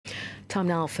Time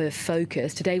now for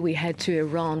Focus. Today we head to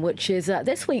Iran, which is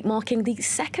this week marking the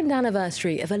second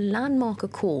anniversary of a landmark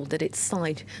accord that it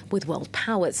signed with world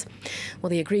powers. Well,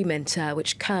 the agreement,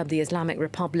 which curbed the Islamic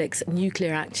Republic's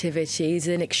nuclear activities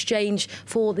in exchange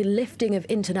for the lifting of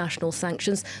international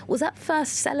sanctions, was at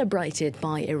first celebrated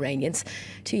by Iranians.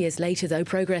 2 years later, though,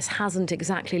 progress hasn't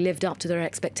exactly lived up to their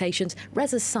expectations.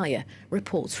 Reza Sayeh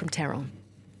reports from Tehran.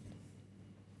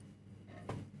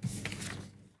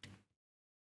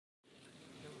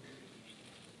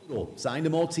 Signed a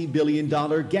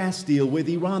multi-billion-dollar gas deal with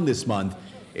Iran this month.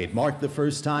 It marked the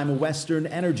first time a Western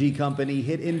energy company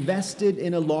had invested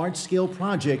in a large-scale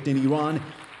project in Iran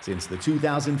since the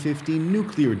 2015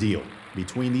 nuclear deal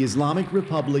between the Islamic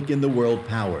Republic and the world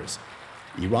powers.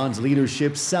 Iran's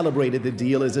leadership celebrated the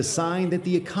deal as a sign that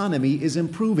the economy is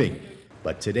improving.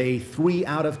 But today, 3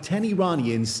 out of 10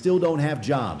 Iranians still don't have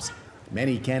jobs.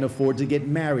 Many can't afford to get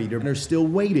married and are still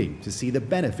waiting to see the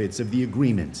benefits of the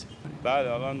agreement.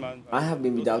 I have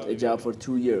been without a job for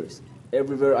 2 years.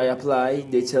 Everywhere I apply,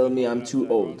 they tell me I'm too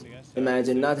old.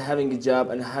 Imagine not having a job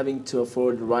and having to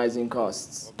afford rising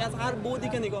costs.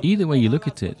 Either way you look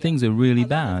at it, things are really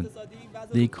bad.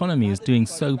 The economy is doing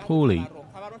so poorly.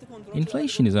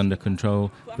 Inflation is under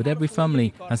control, but every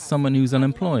family has someone who's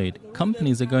unemployed.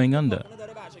 Companies are going under.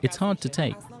 It's hard to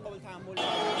take.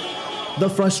 The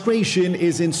frustration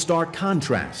is in stark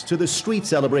contrast to the street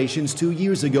celebrations 2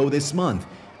 years ago this month,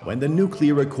 when the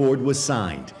nuclear accord was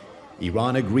signed.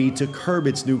 Iran agreed to curb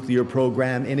its nuclear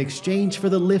program in exchange for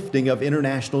the lifting of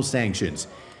international sanctions.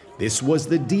 This was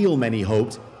the deal many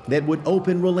hoped that would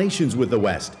open relations with the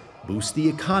West, boost the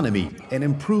economy, and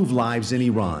improve lives in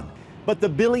Iran. But the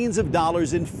billions of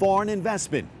dollars in foreign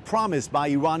investment promised by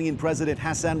Iranian President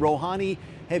Hassan Rouhani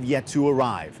have yet to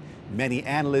arrive. Many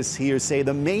analysts here say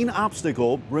the main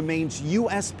obstacle remains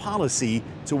U.S. policy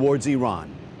towards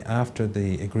Iran. After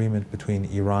the agreement between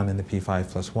Iran and the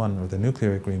P5+1, or the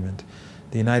nuclear agreement,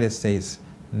 the United States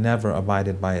never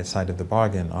abided by its side of the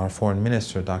bargain. Our foreign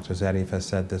minister, Dr. Zarif, has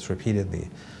said this repeatedly,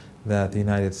 that the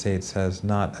United States has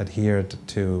not adhered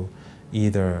to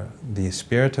either the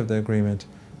spirit of the agreement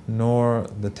nor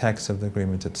the text of the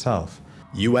agreement itself.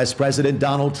 U.S. President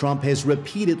Donald Trump has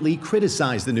repeatedly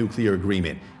criticized the nuclear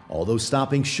agreement, although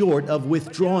stopping short of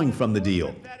withdrawing from the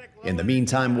deal. In the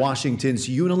meantime, Washington's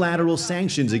unilateral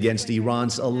sanctions against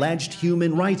Iran's alleged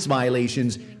human rights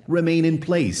violations remain in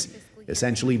place,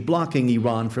 essentially blocking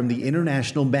Iran from the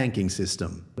international banking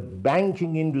system. The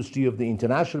banking industry of the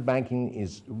international banking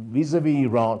is vis-a-vis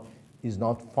Iran is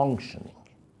not functioning.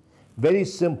 Very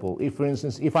simple. If, for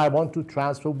instance, if I want to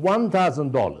transfer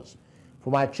 $1,000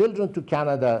 for my children to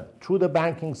Canada through the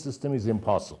banking system, is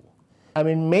impossible. I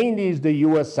mean, mainly is the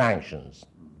U.S. sanctions,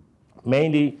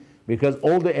 mainly because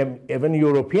all the even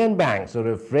European banks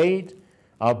are afraid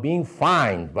of being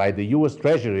fined by the U.S.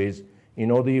 treasuries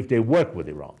in order if they work with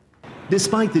Iran.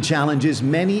 Despite the challenges,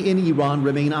 many in Iran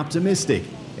remain optimistic,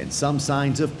 and some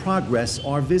signs of progress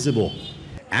are visible.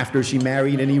 After she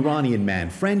married an Iranian man,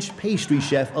 French pastry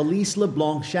chef Elise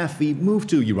Leblanc Shafi moved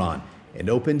to Iran and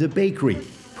opened a bakery,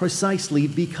 precisely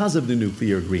because of the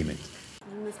nuclear agreement.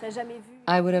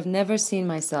 I would have never seen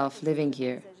myself living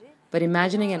here, but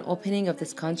imagining an opening of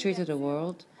this country to the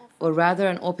world, or rather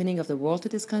an opening of the world to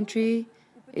this country,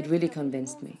 it really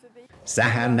convinced me.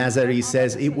 Sahan Nazari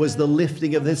says it was the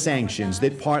lifting of the sanctions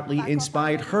that partly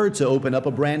inspired her to open up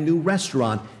a brand new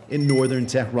restaurant in northern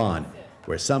Tehran,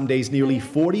 where some days nearly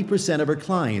 40% of her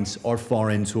clients are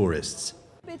foreign tourists.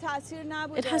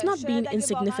 It has not been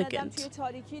insignificant.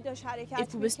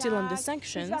 If we were still under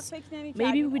sanctions,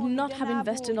 maybe we would not have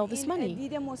invested all this money.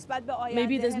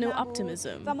 Maybe there's no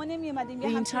optimism.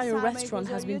 The entire restaurant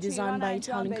has been designed by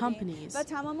Italian companies.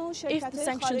 If the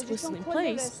sanctions were still in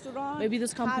place, maybe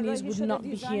those companies would not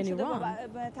be here in Iran.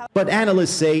 But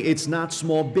analysts say it's not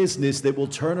small business that will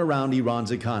turn around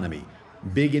Iran's economy.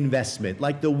 Big investment,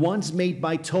 like the ones made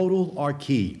by Total, are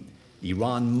key.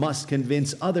 Iran must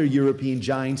convince other European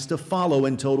giants to follow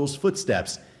in Total's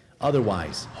footsteps.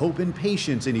 Otherwise, hope and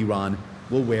patience in Iran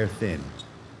will wear thin.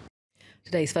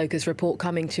 Today's Focus report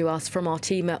coming to us from our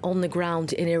team on the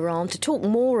ground in Iran. To talk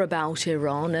more about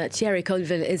Iran, Thierry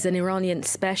Colville is an Iranian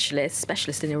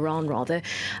specialist in Iran rather.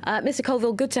 Mr.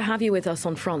 Colville, good to have you with us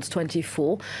on France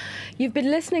 24. You've been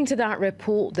listening to that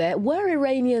report there. Were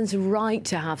Iranians right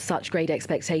to have such great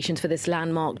expectations for this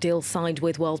landmark deal signed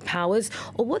with world powers,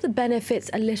 or were the benefits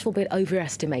a little bit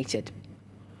overestimated?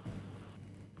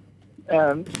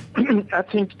 I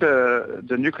think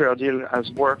the nuclear deal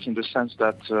has worked in the sense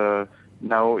that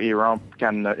now Iran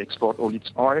can export all its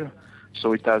oil,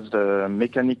 so it has the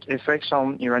mechanic effects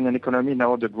on Iranian economy.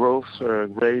 Now the growth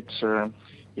rate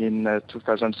in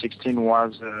 2016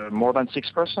 was more than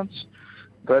 6%.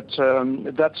 But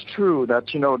that's true that,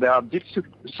 there are big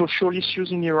social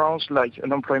issues in Iran, like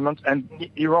unemployment, and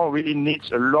Iran really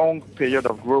needs a long period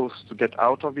of growth to get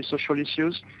out of these social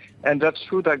issues. And that's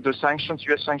true that the sanctions,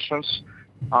 U.S. sanctions,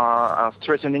 are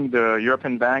threatening the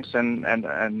European banks, and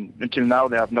until now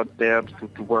they have not dared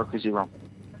to work with Iran.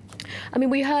 I mean,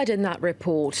 we heard in that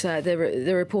report,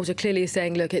 the reporter clearly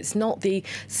saying, look, it's not the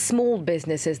small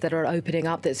businesses that are opening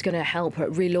up that's going to help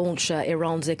relaunch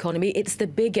Iran's economy. It's the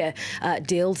bigger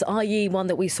deals, i.e. one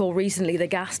that we saw recently, the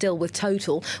gas deal with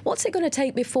Total. What's it going to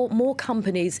take before more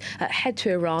companies head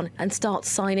to Iran and start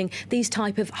signing these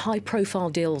type of high-profile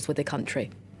deals with the country?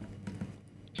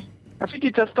 I think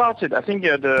it has started. I think,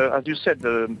 as you said,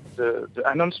 the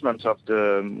announcement of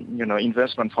the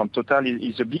investment from Total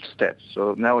is a big step.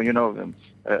 So now an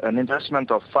investment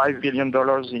of $5 billion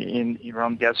in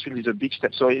Iran gas field is a big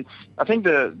step. So I think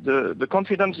the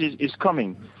confidence is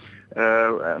coming.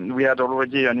 We had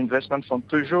already an investment from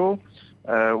Peugeot.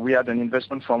 We had an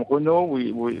investment from Renault,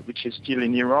 which is still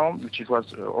in Iran, which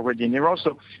was already in Iran.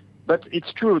 So. But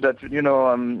it's true that,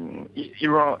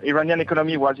 Iranian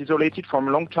economy was isolated for a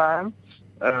long time.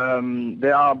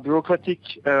 There are bureaucratic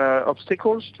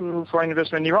obstacles to foreign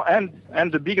investment in Iran,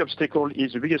 and the biggest obstacle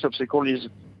is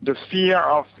the fear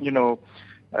of,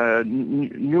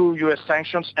 new U.S.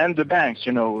 sanctions and the banks,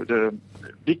 the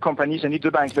big companies and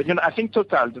the banks. But, I think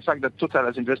the fact that Total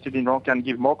has invested in Iran can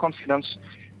give more confidence.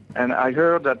 And I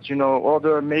heard that,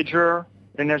 other major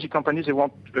energy companies, they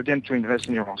want again to invest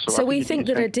in Iran. So we think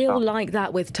that a deal like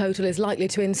that with Total is likely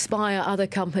to inspire other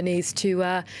companies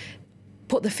to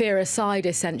put the fear aside,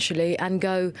 essentially, and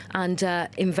go and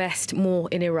invest more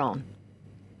in Iran.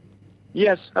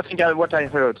 Yes, I think what I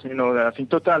heard, I think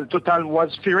Total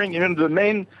was fearing, the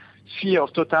main fear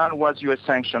of Total was U.S.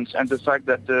 sanctions and the fact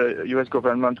that the U.S.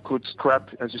 government could scrap,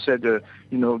 as you said,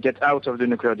 get out of the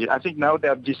nuclear deal. I think now they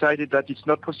have decided that it's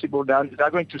not possible.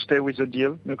 They're going to stay with the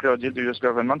deal, nuclear deal, the U.S.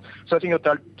 government. So I think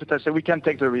Total said we can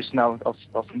take the risk now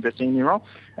of investing in Iran.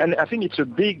 And I think it's a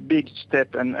big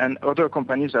step, and other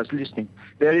companies are listening.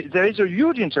 There is a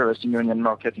huge interest in the Iranian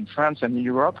market in France and in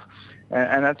Europe.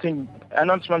 And I think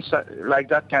announcements like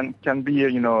that can be,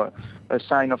 a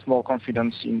sign of more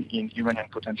confidence in Iranian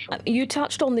potential. You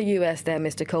touched on the US there,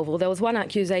 Mr. Colville. There was one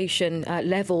accusation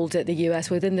levelled at the US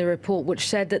within the report which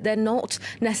said that they're not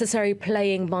necessarily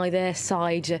playing by their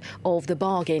side of the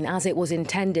bargain as it was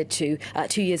intended to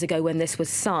 2 years ago when this was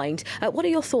signed. What are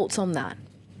your thoughts on that?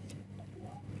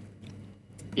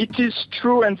 It is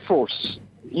true and false.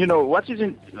 What is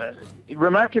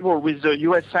remarkable with the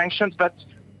US sanctions, that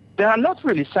they are not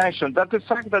really sanctions. That's the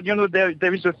fact that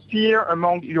there is a fear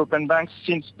among European banks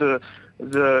since the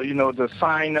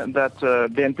fine that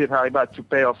BNP Paribas had to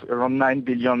pay of around $9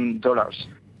 billion.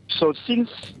 So since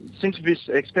this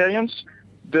experience,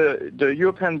 the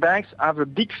European banks have a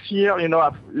big fear,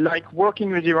 like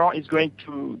working with Iran is going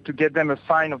to get them a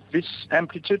fine of this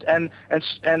amplitude and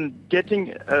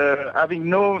getting having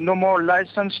no more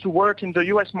license to work in the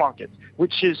U.S. market,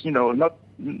 which is not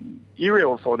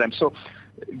irreal for them. So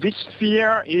this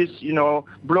fear is,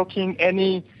 blocking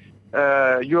any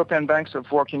European banks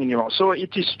of working in Iran. So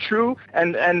it is true,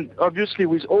 and obviously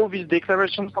with all these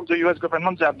declarations from the U.S.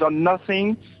 government, they have done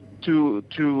nothing to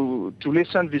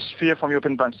lessen this fear from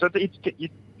European banks. So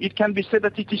it can be said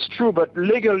that it is true, but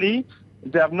legally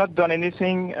they have not done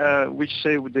anything which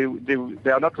say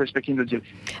they are not respecting the deal.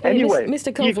 Anyway,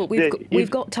 Mr. Colville, we've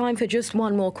got time for just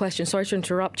one more question. Sorry to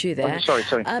interrupt you there. Sorry.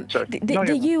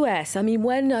 The US, I mean,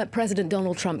 when President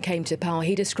Donald Trump came to power,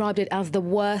 he described it as the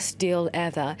worst deal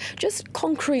ever. Just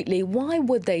concretely, why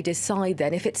would they decide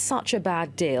then, if it's such a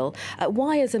bad deal,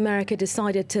 why has America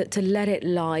decided to let it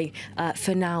lie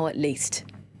for now at least?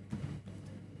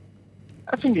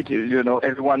 I think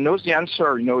everyone knows the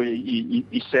answer.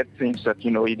 He said things that,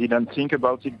 he didn't think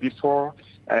about it before.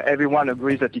 Everyone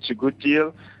agrees that it's a good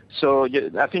deal. So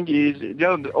I think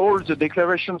all the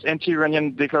declarations,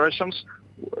 anti-Iranian declarations,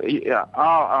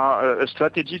 are a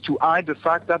strategy to hide the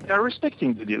fact that they are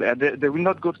respecting the deal. They will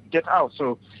not get out.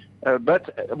 So,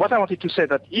 but what I wanted to say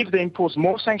that if they impose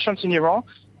more sanctions in Iran,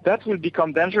 that will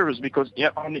become dangerous because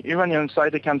on the Iranian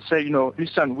side, they can say,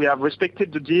 listen, we have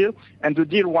respected the deal, and the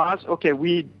deal was, okay,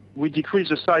 we decrease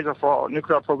the size of our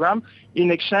nuclear program. In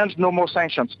exchange, no more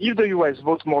sanctions. If the U.S.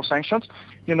 votes more sanctions,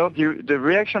 the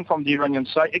reaction from the Iranian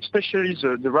side, especially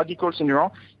the radicals in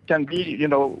Iran, can be,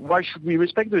 why should we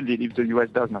respect the deal if the U.S.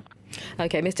 does not?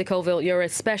 Okay, Mr. Colville, you're a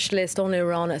specialist on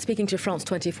Iran, speaking to France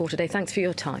 24 today. Thanks for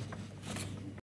your time.